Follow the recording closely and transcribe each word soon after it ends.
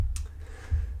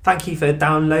Thank you for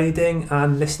downloading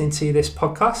and listening to this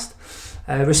podcast.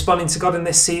 Responding to God in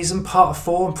this season, part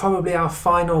 4, and probably our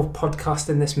final podcast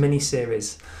in this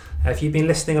mini-series. If you've been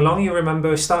listening along, you'll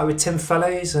remember we started with Tim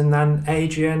Fellows and then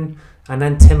Adrian and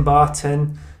then Tim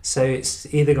Barton. So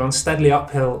it's either gone steadily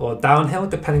uphill or downhill,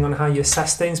 depending on how you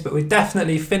assess things. But we're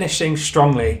definitely finishing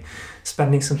strongly,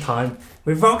 spending some time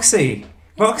with Roxy.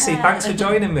 Roxy, thanks for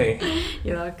joining me.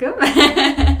 You're welcome.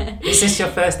 Is this your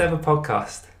first ever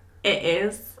podcast? It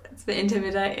is. It's a bit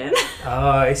intimidating.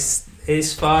 Oh,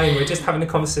 it's fine. We're just having a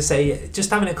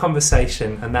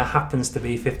conversation, and there happens to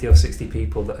be 50 or 60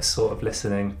 people that are sort of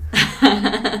listening.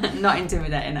 Not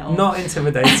intimidating at all. Not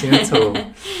intimidating at all.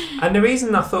 And the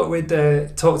reason I thought we'd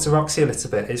talk to Roxy a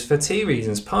little bit is for 2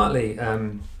 reasons. Partly,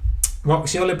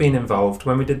 Roxy, you'll have been involved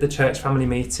when we did the church family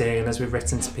meeting, and as we've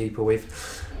written to people,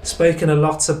 we've spoken a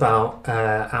lot about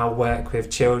our work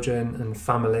with children and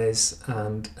families,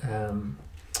 and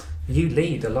you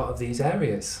lead a lot of these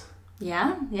areas.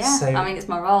 Yeah. So I mean, it's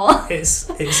my role. it's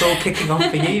all kicking off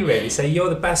for you, really. So you're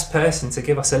the best person to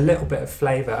give us a little bit of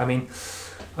flavour. I mean,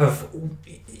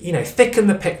 thicken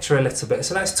the picture a little bit.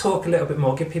 So let's talk a little bit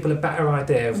more, give people a better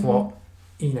idea of what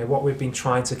we've been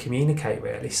trying to communicate,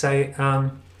 really. So,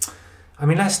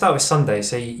 let's start with Sunday.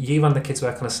 So you run the kids'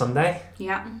 work on a Sunday.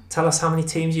 Yeah. Tell us how many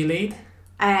teams you lead.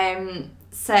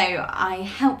 So I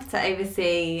help to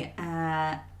oversee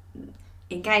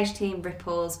Engage team,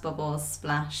 Ripples, Bubbles,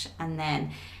 Splash, and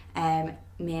then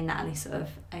me and Natalie sort of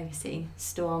oversee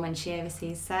Storm, and she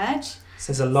oversees Surge. So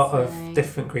there's a lot of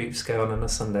different groups going on a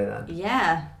Sunday then.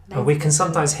 Yeah. And we can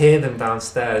sometimes hear them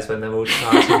downstairs when they're all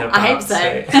charging about. I hope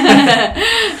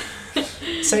so.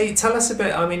 So tell us a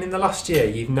bit, in the last year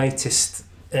you've noticed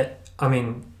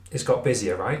it's got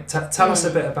busier, right? Tell us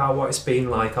a bit about what it's been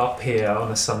like up here on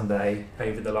a Sunday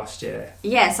over the last year.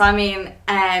 Yes,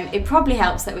 it probably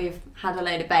helps that we've had a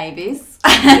load of babies.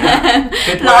 Yeah.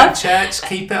 Good work, church.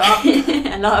 Keep it up.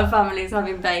 A lot of families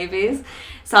having babies.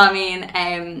 So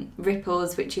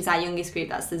Ripples, which is our youngest group,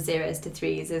 that's the 0s to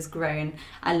 3s, has grown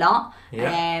a lot.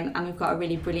 Yeah. And we've got a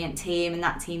really brilliant team, and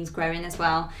that team's growing as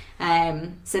well.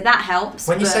 So that helps.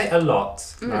 When you say a lot,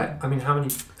 right? How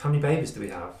many babies do we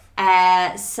have?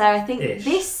 So I think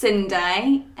this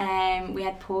Sunday we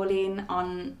had Pauline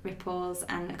on Ripples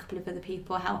and a couple of other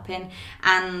people helping,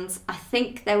 and I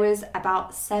think there was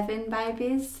about 7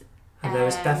 babies. And there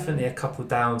was definitely a couple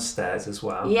downstairs as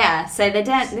well. Yeah, so they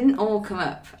didn't all come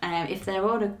up. If they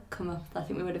all had come up, I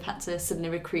think we would have had to suddenly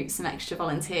recruit some extra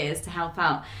volunteers to help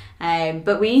out.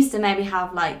 But we used to maybe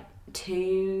have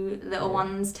 2 little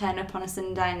ones turn up on a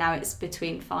Sunday. Now it's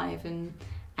between 5 and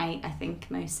 8, I think,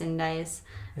 most Sundays.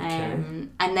 Okay.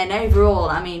 And then overall,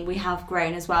 we have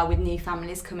grown as well with new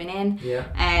families coming in.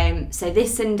 Yeah. So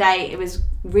this Sunday it was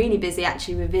really busy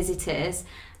actually with visitors.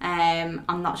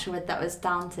 I'm not sure whether that was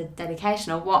down to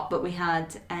dedication or what, but we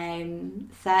had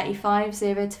 35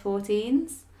 0 to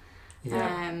 14s.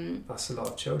 Yeah, that's a lot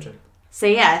of children. So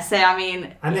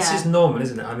and this is normal,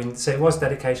 isn't it? So it was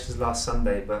dedications last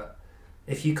Sunday, but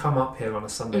if you come up here on a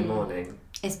Sunday morning,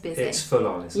 it's busy. It's full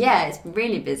on, isn't it? Yeah, it's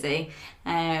really busy.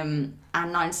 And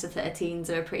 9s to 13s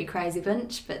are a pretty crazy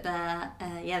bunch, but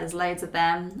there's loads of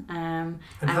them. And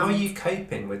how are you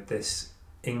coping with this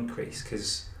increase?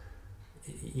 Because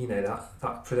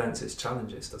that presents its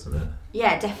challenges, doesn't it?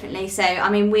 Yeah, definitely. So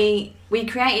we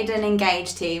created an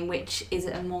Engage team, which is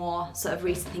a more sort of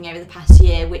recent thing over the past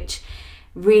year, which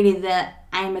really the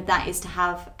aim of that is to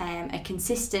have a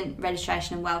consistent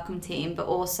registration and welcome team, but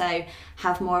also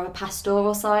have more of a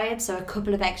pastoral side, so a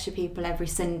couple of extra people every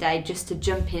Sunday just to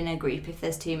jump in a group if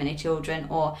there's too many children,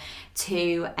 or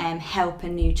to help a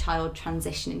new child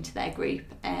transition into their group,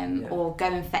 or go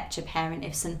and fetch a parent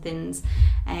if something's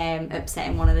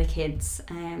upsetting one of the kids,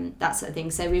 that sort of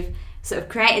thing. So we've sort of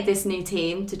created this new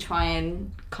team to try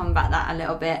and combat that a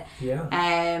little bit.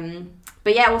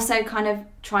 But also kind of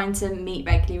trying to meet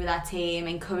regularly with our team,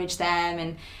 encourage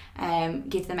them,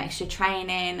 and give them extra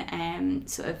training,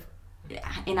 sort of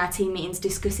in our team meetings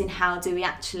discussing how do we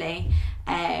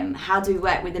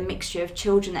work with a mixture of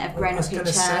children that have grown up in church. I was going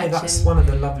to say, that's one of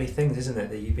the lovely things, isn't it,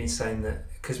 that you've been saying, that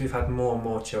because we've had more and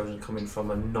more children coming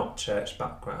from a not church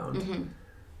background,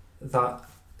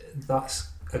 that's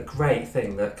a great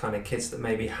thing, that kind of kids that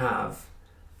maybe have,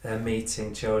 they're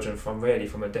meeting children from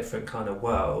a different kind of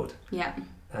world. Yeah.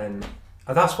 And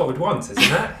that's what we'd want, isn't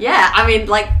it? Yeah,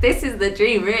 this is the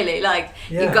dream, really.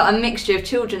 You've got a mixture of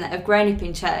children that have grown up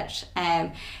in church,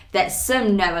 that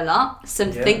some know a lot,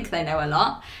 some think they know a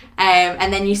lot,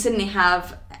 and then you suddenly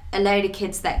have a load of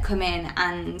kids that come in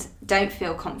and don't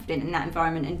feel confident in that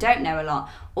environment and don't know a lot,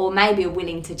 or maybe are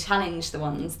willing to challenge the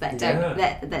ones that don't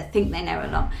that think they know a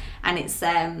lot. And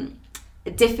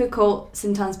difficult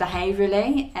sometimes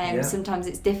behaviourally, sometimes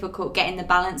it's difficult getting the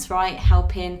balance right,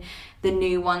 helping the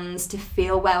new ones to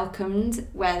feel welcomed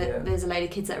where there's a load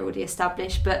of kids that are already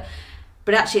established, but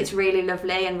actually it's really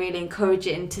lovely and really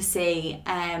encouraging to see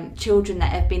children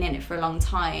that have been in it for a long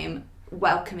time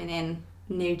welcoming in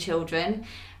new children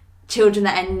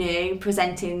that are new,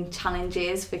 presenting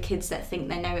challenges for kids that think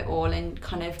they know it all and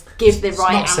kind of give the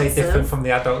right answers. It's not so different from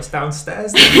the adults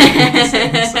downstairs. No,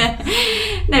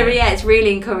 but yeah, it's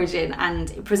really encouraging and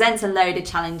it presents a load of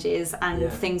challenges and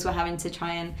things we're having to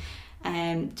try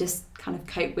and just kind of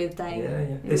cope with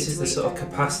day. This is the sort of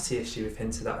capacity issue we've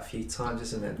hinted at a few times,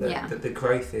 isn't it? That the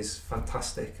growth is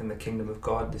fantastic and the kingdom of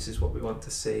God, this is what we want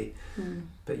to see,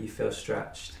 but you feel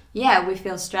stretched. Yeah, we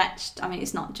feel stretched. I mean,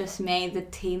 it's not just me. The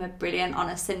team are brilliant on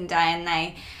a Sunday, and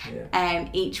they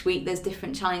each week there's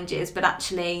different challenges. But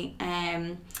actually,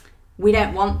 we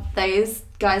don't want those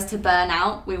guys to burn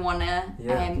out. We want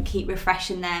to keep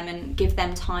refreshing them and give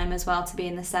them time as well to be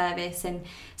in the service. And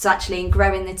so, actually, in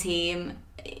growing the team,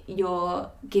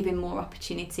 you're giving more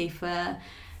opportunity for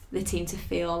the team to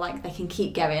feel like they can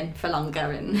keep going for longer.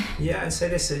 And and so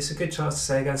it's a good chance to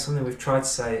say again something we've tried to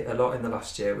say a lot in the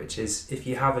last year, which is if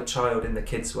you have a child in the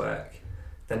kids work,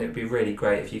 then it would be really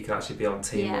great if you could actually be on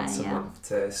team once a month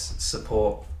to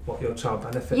support what your child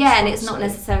benefits and it's not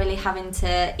necessarily having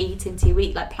to eat into your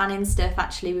week, like planning stuff.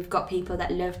 Actually, we've got people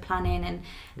that love planning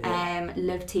and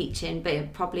love teaching, but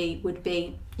it probably would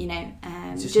be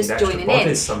just joining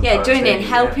in,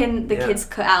 helping the kids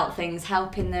cut out things,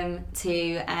 helping them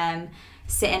to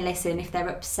sit and listen. If they're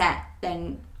upset,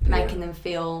 then making them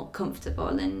feel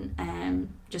comfortable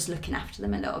and just looking after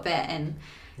them a little bit and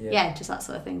just that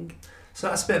sort of thing. So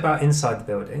that's a bit about inside the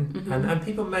building, and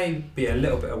people may be a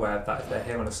little bit aware of that if they're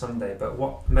here on a Sunday, but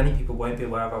what many people won't be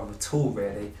aware of at all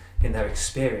really in their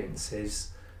experience is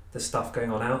the stuff going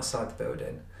on outside the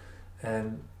building.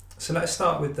 So let's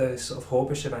start with the sort of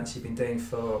Horbush events you've been doing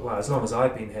for, as long as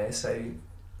I've been here, so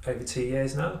over 2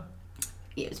 years now?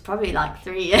 It was probably like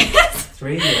 3 years.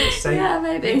 3 years. So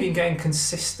maybe. You've been getting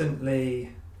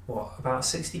consistently, about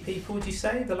 60 people, would you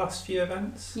say, the last few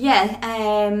events?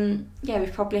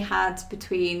 We've probably had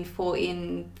between 40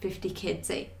 and 50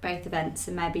 kids at both events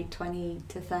and maybe 20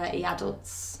 to 30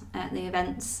 adults at the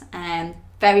events.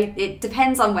 It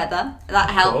depends on weather,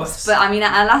 that helps, but I mean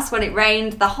at our last one it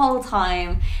rained the whole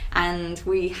time and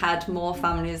we had more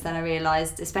families than I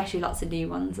realised, especially lots of new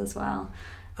ones as well.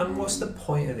 And what's the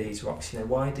point of these, Rox?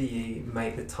 Why do you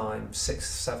make the time 6,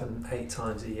 7, 8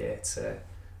 times a year to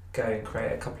go and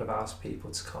create a couple of hours for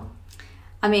people to come?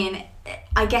 I mean,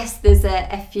 I guess there's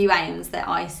a few aims that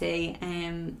I see.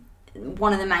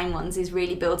 One of the main ones is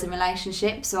really building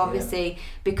relationships. So obviously,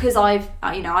 because I've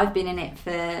been in it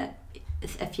for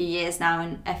a few years now,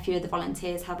 and a few of the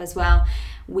volunteers have as well.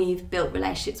 We've built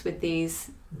relationships with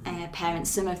these parents.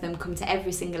 Some of them come to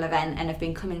every single event and have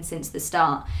been coming since the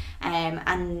start,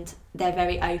 and they're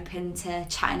very open to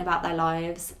chatting about their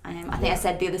lives. I think I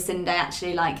said the other Sunday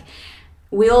actually, like,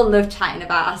 we all love chatting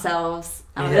about ourselves.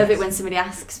 I love it when somebody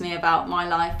asks me about my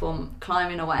life or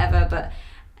climbing or whatever, but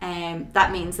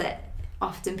that means that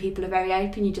often people are very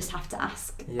open. You just have to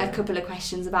ask a couple of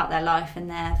questions about their life and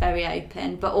they're very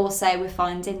open. But also we're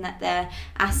finding that they're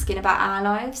asking about our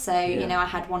lives. So, I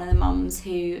had one of the mums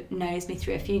who knows me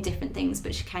through a few different things,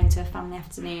 but she came to a family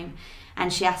afternoon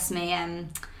and she asked me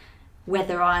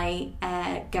whether I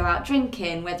go out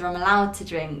drinking, whether I'm allowed to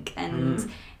drink,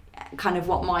 and kind of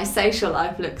what my social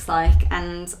life looks like.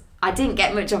 And I didn't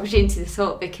get much opportunity to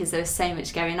talk because there was so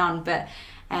much going on, but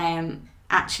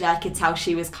actually I could tell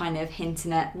she was kind of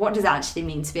hinting at what does it actually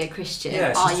mean to be a Christian.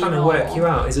 Yeah, she's trying to work you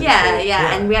out, isn't she?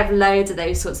 Yeah, and we have loads of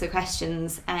those sorts of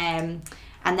questions, and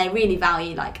they really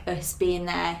value like us being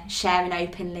there, sharing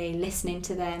openly, listening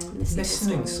to them.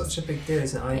 Listening's such a big deal,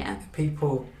 isn't it?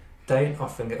 People don't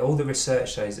often get, all the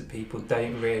research shows that people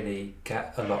don't really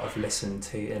get a lot of listened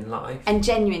to in life. And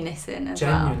genuine listen as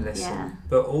well. Genuine listen.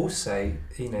 But also,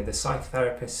 the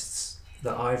psychotherapists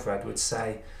that I've read would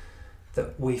say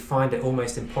that we find it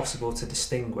almost impossible to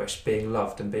distinguish being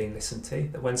loved and being listened to.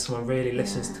 That when someone really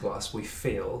listens to us, we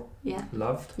feel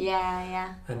loved.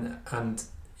 And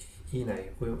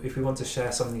if we want to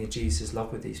share something of Jesus'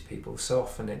 love with these people, so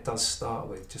often it does start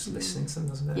with just listening to them,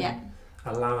 doesn't it? Yeah.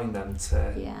 Allowing them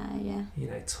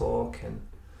to talk. And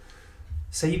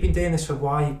so you've been doing this for a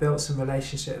while, you've built some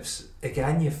relationships.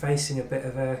 Again, you're facing a bit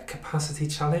of a capacity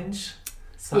challenge.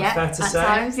 Is that fair to say?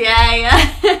 Times, yeah.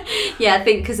 I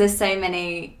think because there's so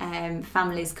many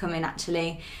families coming,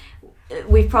 actually,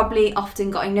 we've probably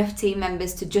often got enough team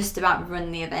members to just about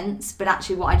run the events, but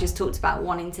actually what I just talked about,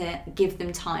 wanting to give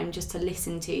them time just to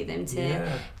listen to them,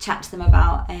 to chat to them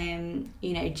about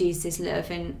Jesus'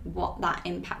 love and what that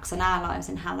impacts on our lives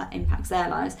and how that impacts their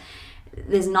lives.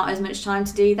 There's not as much time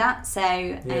to do that, so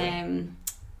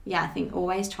I think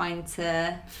always trying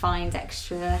to find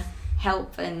extra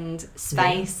help and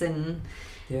space and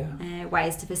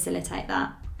ways to facilitate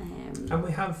that. And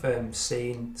we have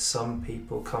seen some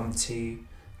people come to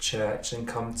church and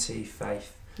come to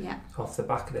faith off the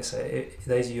back of this.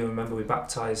 Those of you who remember, we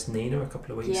baptised Nina a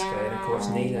couple of weeks ago, and of course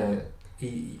Nina,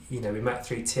 we met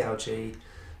through TLG,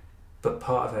 but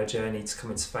part of her journey to come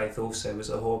into faith also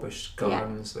was at Horbush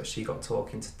Gardens, where she got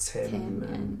talking to Tim.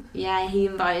 And he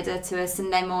invited her to a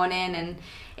Sunday morning, and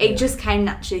it just came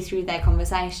naturally through their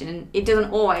conversation. And it doesn't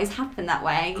always happen that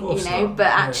way, but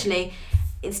actually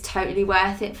it's totally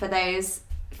worth it for those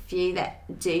few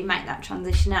that do make that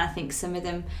transition. And I think some of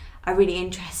them are really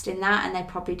interested in that, and they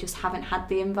probably just haven't had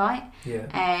the invite.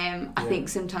 I think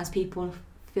sometimes people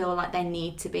feel like they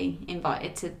need to be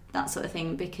invited to that sort of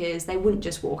thing, because they wouldn't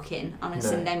just walk in on a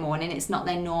Sunday morning. It's not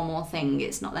their normal thing,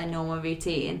 it's not their normal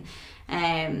routine.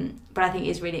 But I think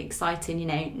it's really exciting.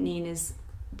 Nina's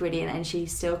brilliant, and she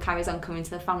still carries on coming to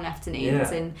the family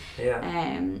afternoons, and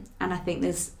I think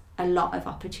there's a lot of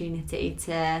opportunity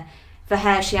for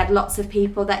her. She had lots of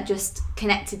people that just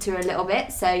connected to her a little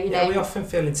bit, so we often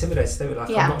feel intimidated, don't we? Like,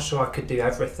 I'm not sure I could do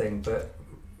everything, but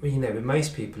with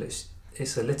most people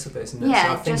it's a little bit, isn't it?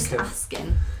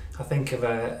 Asking. I think of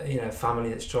a family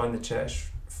that's joined the church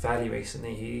fairly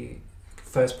recently, who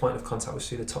first point of contact was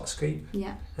through the Tots group.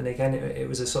 And again, it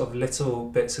was a sort of little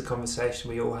bits of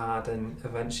conversation we all had, and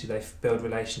eventually they build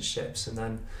relationships, and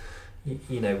then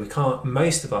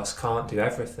most of us can't do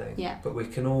everything, but we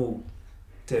can all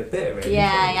do a bit of it.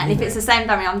 And if it's the same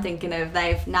family I'm thinking of,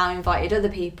 they've now invited other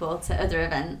people to other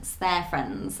events, their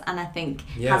friends, and I think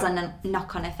has a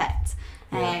knock-on effect.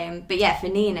 But for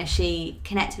Nina, she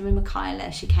connected with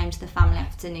Michaela, she came to the family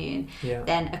afternoon,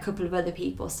 then a couple of other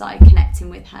people started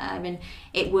connecting with her, and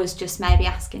it was just maybe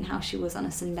asking how she was on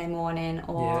a Sunday morning,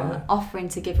 or offering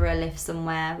to give her a lift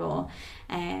somewhere, or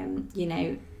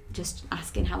just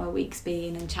asking how her week's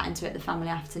been and chatting to her at the family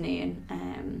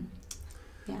afternoon.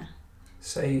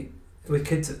 So we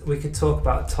could talk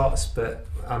about Tots, but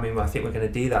I think we're going to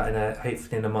do that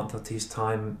hopefully in a month or two's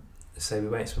time, so we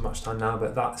won't spend much time now,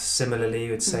 but that similarly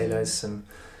you would say there's some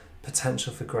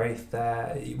potential for growth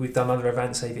there. We've done other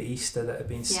events over Easter that have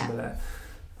been similar.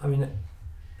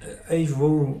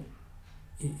 Overall,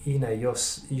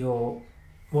 your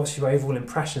what's your overall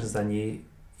impressions then?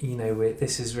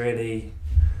 This has really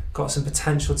got some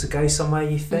potential to go somewhere,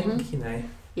 you think?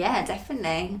 Yeah,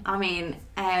 definitely.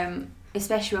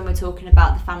 Especially when we're talking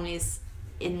about the families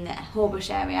in the Horbush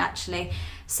area, actually,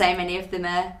 so many of them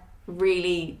are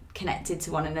really connected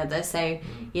to one another, so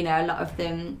a lot of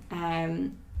them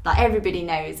everybody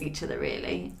knows each other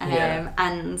really,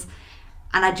 and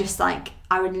I just I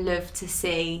would love to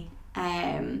see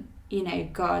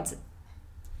God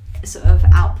sort of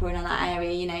outpouring on that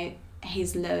area,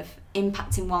 his love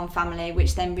impacting one family,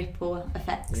 which then ripple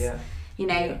affects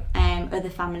other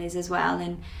families as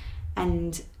well,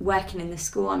 and working in the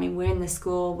school. We're in the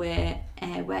school, we're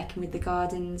working with the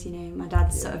gardens, my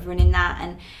dad's sort of running that,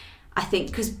 and I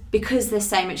think because there's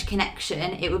so much connection,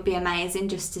 it would be amazing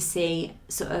just to see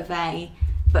sort of a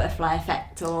butterfly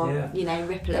effect or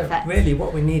ripple effect. Really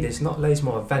what we need is not loads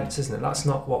more events, isn't it? That's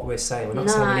not what we're saying. We're not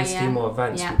saying we need to do more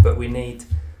events, but we need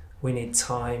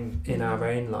time in our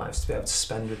own lives to be able to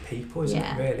spend with people, isn't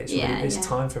it? Really, it's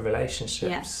time for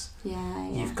relationships.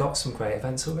 You've got some great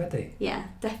events already. Yeah,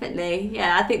 definitely.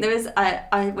 I think there was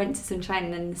I went to some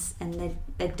training and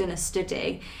they'd done a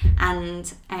study,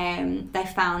 and they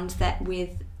found that with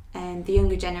the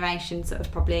younger generation, sort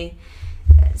of probably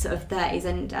sort of 30s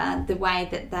under, the way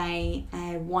that they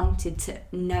wanted to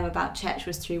know about church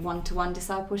was through one-to-one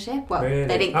discipleship. Well, really?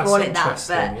 They didn't call it that,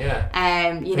 but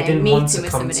they didn't meeting want to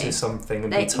with come somebody, to something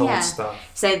and be told stuff.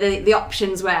 So the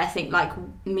options were, I think,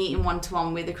 meeting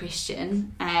one-to-one with a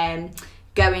Christian,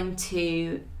 going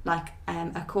to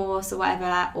a course or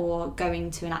whatever, or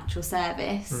going to an actual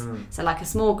service, so a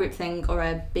small group thing or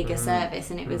a bigger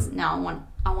service, and it was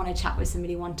I want to chat with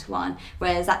somebody one-to-one,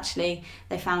 whereas actually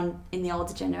they found in the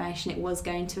older generation it was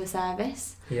going to a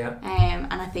service,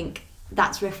 and I think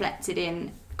that's reflected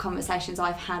in conversations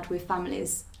I've had with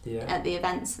families at the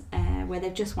events where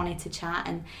they've just wanted to chat.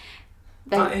 And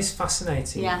that is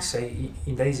fascinating. So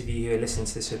those of you who are listening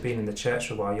to this who have been in the church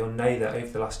for a while, you'll know that over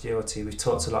the last year or two we've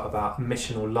talked a lot about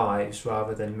missional lives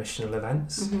rather than missional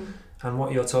events, and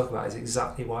what you're talking about is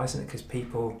exactly why, isn't it? Because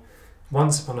people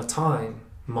once upon a time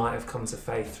might have come to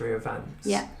faith through events.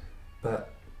 Yeah.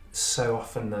 But so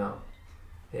often now,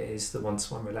 it is the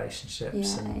one-to-one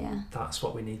relationships, Yeah, and yeah. that's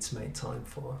what we need to make time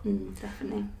for.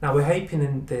 Definitely. Now, we're hoping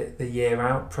in the Year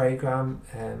Out programme,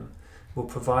 we'll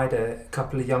provide a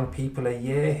couple of young people a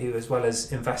year who, as well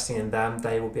as investing in them,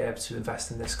 they will be able to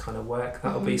invest in this kind of work.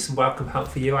 That'll be some welcome help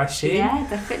for you, I assume. Yeah,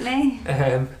 definitely.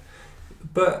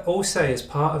 But also, as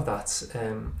part of that,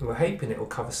 we're hoping it will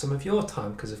cover some of your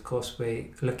time, because of course we're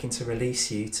looking to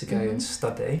release you to go and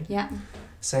study. Yeah.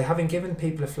 So, having given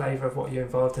people a flavour of what you're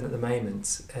involved in at the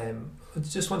moment, I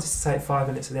just wanted to take 5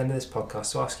 minutes at the end of this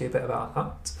podcast to ask you a bit about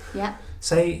that. Yeah.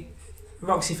 So,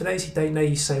 Roxy, for those who don't know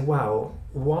you so well,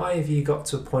 why have you got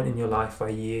to a point in your life where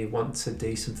you want to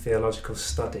do some theological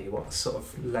study? What sort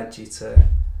of led you to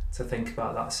think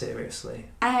about that seriously?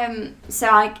 So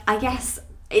I guess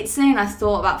it's something I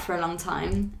thought about for a long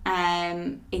time.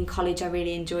 In college, I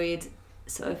really enjoyed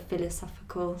sort of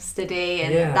philosophical study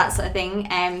and that sort of thing.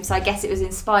 So I guess it was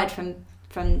inspired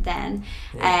from then.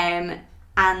 Yeah.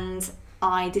 And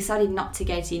I decided not to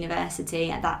go to university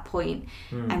at that point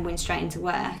and went straight into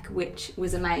work, which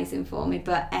was amazing for me.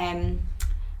 But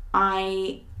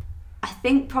I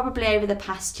think probably over the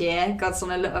past year, God's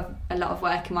done a lot of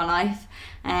work in my life.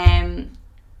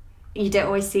 You don't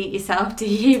always see it yourself, do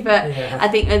you? But I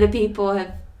think other people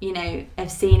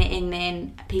have seen it in me,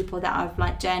 and people that I've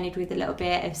like journeyed with a little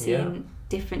bit have seen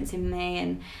difference in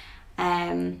me.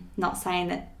 And not saying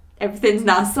that everything's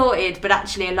now sorted, but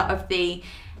actually a lot of the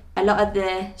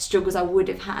struggles I would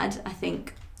have had, I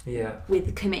think,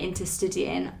 with committing to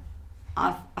studying,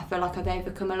 I feel like I've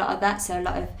overcome a lot of that. So a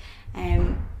lot of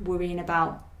worrying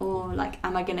about,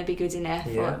 am I going to be good enough,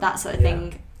 or that sort of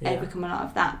thing, overcome a lot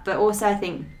of that. But also I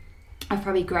think I've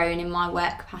probably grown in my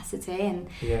work capacity, and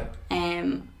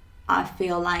I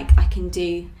feel like I can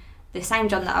do the same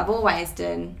job that I've always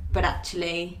done, but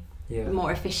actually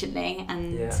more efficiently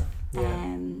and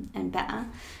better.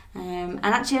 And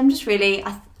actually I'm just really,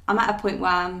 I'm at a point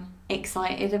where I'm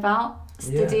excited about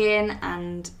studying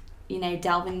and,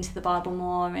 delving into the Bible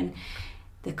more and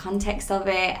the context of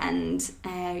it, and,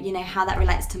 how that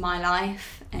relates to my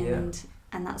life and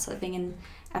that sort of thing, and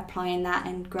applying that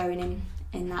and growing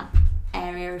in that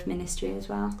area of ministry as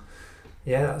well.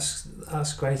 Yeah,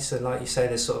 that's great. So like you say,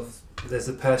 there's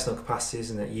the personal capacity,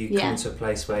 isn't it? You come to a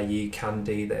place where you can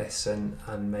do this and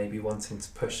maybe wanting to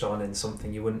push on in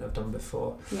something you wouldn't have done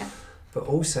before. Yeah. But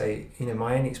also,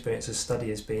 my own experience of study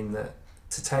has been that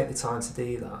to take the time to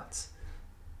do that,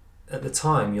 at the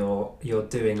time you're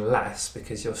doing less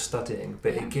because you're studying,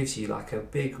 but it gives you like a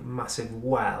big, massive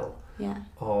well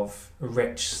of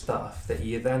rich stuff that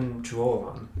you then draw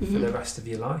on for the rest of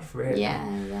your life, really.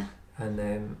 Yeah.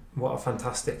 And what a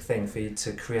fantastic thing for you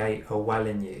to create a well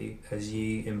in you as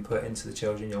you input into the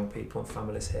children, young people and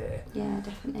families here. Yeah,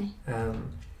 definitely.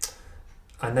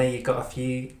 I know you've got a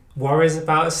few worries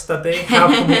about study. How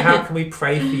can we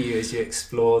pray for you as you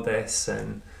explore this?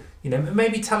 And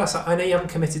maybe tell us, I know you haven't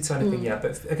committed to anything yet,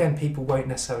 but again, people won't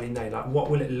necessarily know, like, what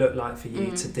will it look like for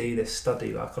you to do this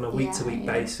study, like on a week-to-week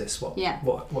basis? What's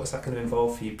that going to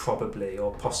involve for you, probably,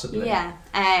 or possibly?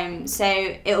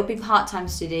 So it'll be part-time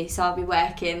study, so I'll be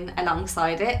working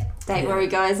alongside it. Don't worry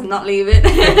guys, I'm not leaving.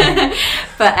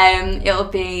 But it'll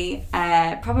be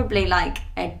probably like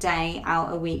a day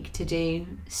out a week to do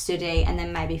study, and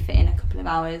then maybe fit in a couple of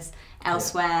hours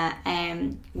elsewhere.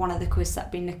 One of the courses that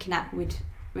I've been looking at would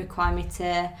require me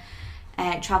to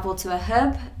travel to a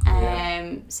hub,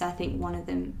 so I think one of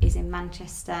them is in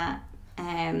Manchester,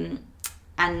 and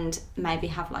maybe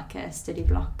have like a study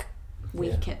block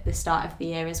week at the start of the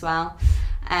year as well.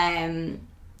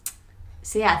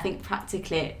 So I think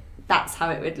practically that's how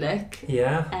it would look.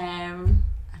 I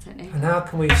don't know. And how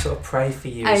can we sort of pray for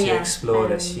you as you explore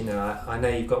this? I know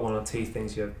you've got one or two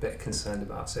things you're a bit concerned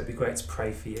about, so it'd be great to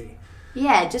pray for you.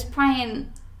 Just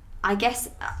praying. I guess,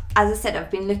 as I said,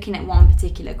 I've been looking at one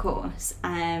particular course,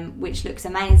 which looks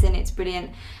amazing, it's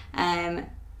brilliant, but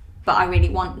I really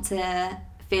want to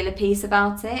feel a peace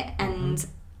about it and,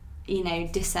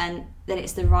 discern that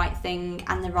it's the right thing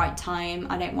and the right time.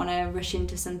 I don't want to rush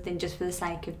into something just for the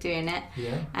sake of doing it.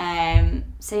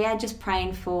 Just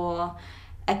praying for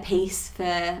a peace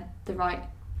for the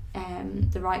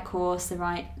right course, the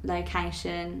right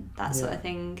location, that sort of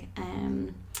thing,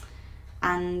 and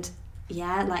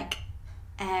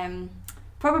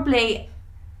probably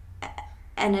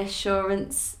an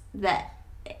assurance that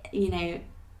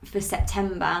for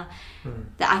September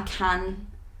that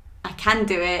I can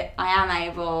do it. I am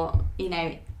able.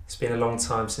 It's been a long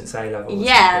time since A-levels.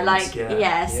 So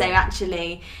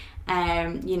actually,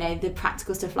 the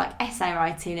practical stuff like essay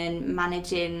writing and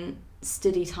managing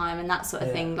study time and that sort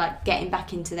of thing, like getting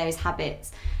back into those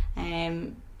habits.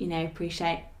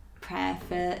 Appreciate prayer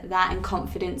for that and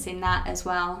confidence in that as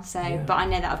well. So, but I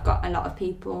know that I've got a lot of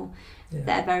people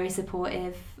that are very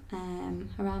supportive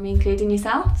around me, including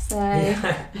yourself. So,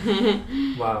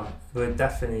 Wow, we're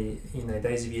definitely,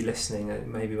 those of you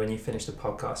listening, maybe when you finish the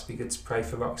podcast, it'd be good to pray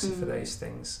for Roxy for those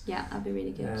things. Yeah, that'd be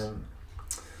really good.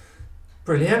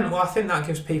 Brilliant. Well, I think that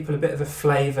gives people a bit of a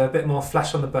flavour, a bit more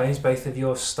flesh on the bones, both of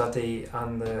your study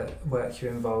and the work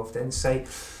you're involved in. So,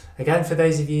 again, for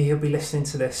those of you who'll be listening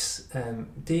to this,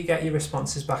 do you get your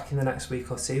responses back in the next week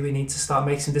or two? We need to start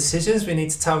making some decisions. We need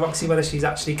to tell Roxy whether she's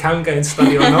actually can go and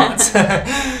study or not,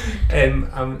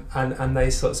 and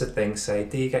those sorts of things. So,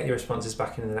 do you get your responses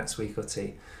back in the next week or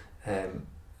two? That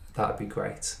would be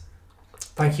great.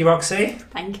 Thank you, Roxy.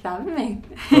 Thank you for having me.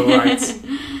 All right.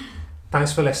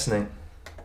 Thanks for listening.